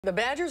The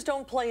Badgers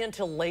don't play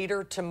until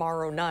later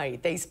tomorrow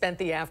night. They spent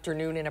the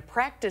afternoon in a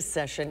practice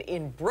session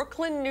in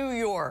Brooklyn, New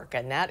York,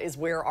 and that is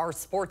where our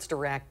sports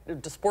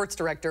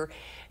director,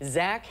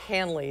 Zach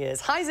Hanley,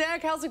 is. Hi,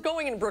 Zach. How's it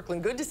going in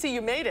Brooklyn? Good to see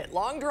you made it.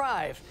 Long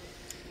drive.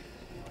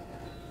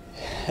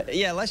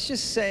 Yeah, let's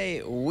just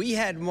say we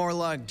had more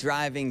luck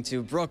driving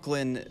to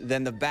Brooklyn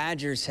than the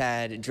Badgers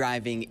had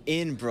driving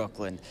in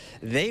Brooklyn.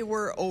 They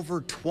were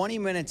over 20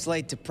 minutes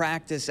late to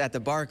practice at the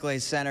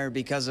Barclays Center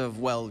because of,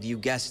 well, you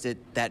guessed it,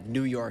 that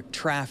New York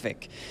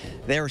traffic.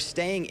 They were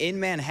staying in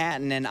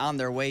Manhattan and on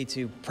their way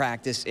to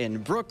practice in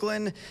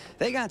Brooklyn.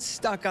 They got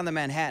stuck on the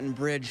Manhattan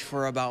Bridge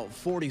for about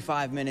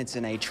 45 minutes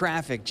in a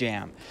traffic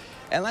jam.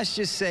 And let's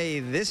just say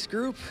this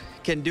group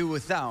can do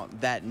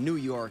without that New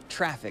York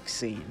traffic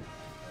scene.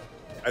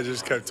 I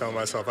just kept telling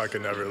myself I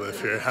could never live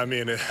here. I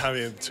mean,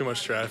 too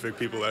much traffic,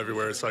 people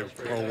everywhere. It's like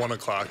 1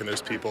 o'clock and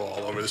there's people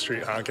all over the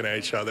street honking at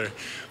each other.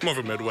 I'm more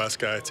of a Midwest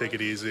guy. Take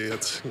it easy.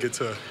 Let's get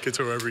to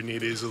wherever you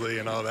need easily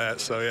and all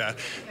that. So yeah,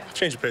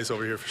 change the pace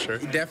over here for sure.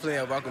 Definitely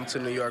a welcome to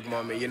New York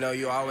moment. You know,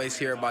 you always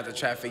hear about the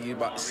traffic. You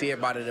see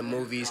about it in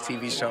movies,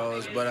 TV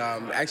shows. But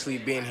actually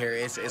being here,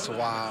 it's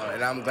wild.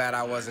 And I'm glad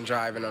I wasn't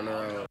driving on the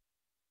road.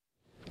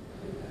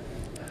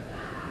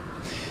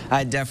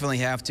 I definitely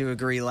have to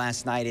agree.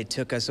 Last night, it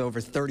took us over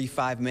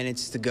 35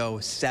 minutes to go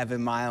 7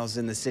 miles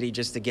in the city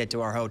just to get to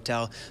our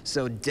hotel.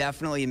 So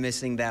definitely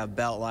missing that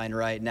Beltline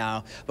right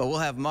now. But we'll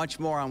have much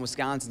more on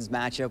Wisconsin's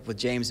matchup with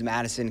James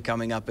Madison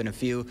coming up in a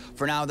few.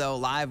 For now, though,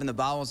 live in the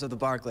bowels of the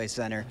Barclays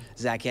Center,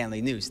 Zach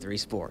Hanley, News 3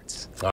 Sports.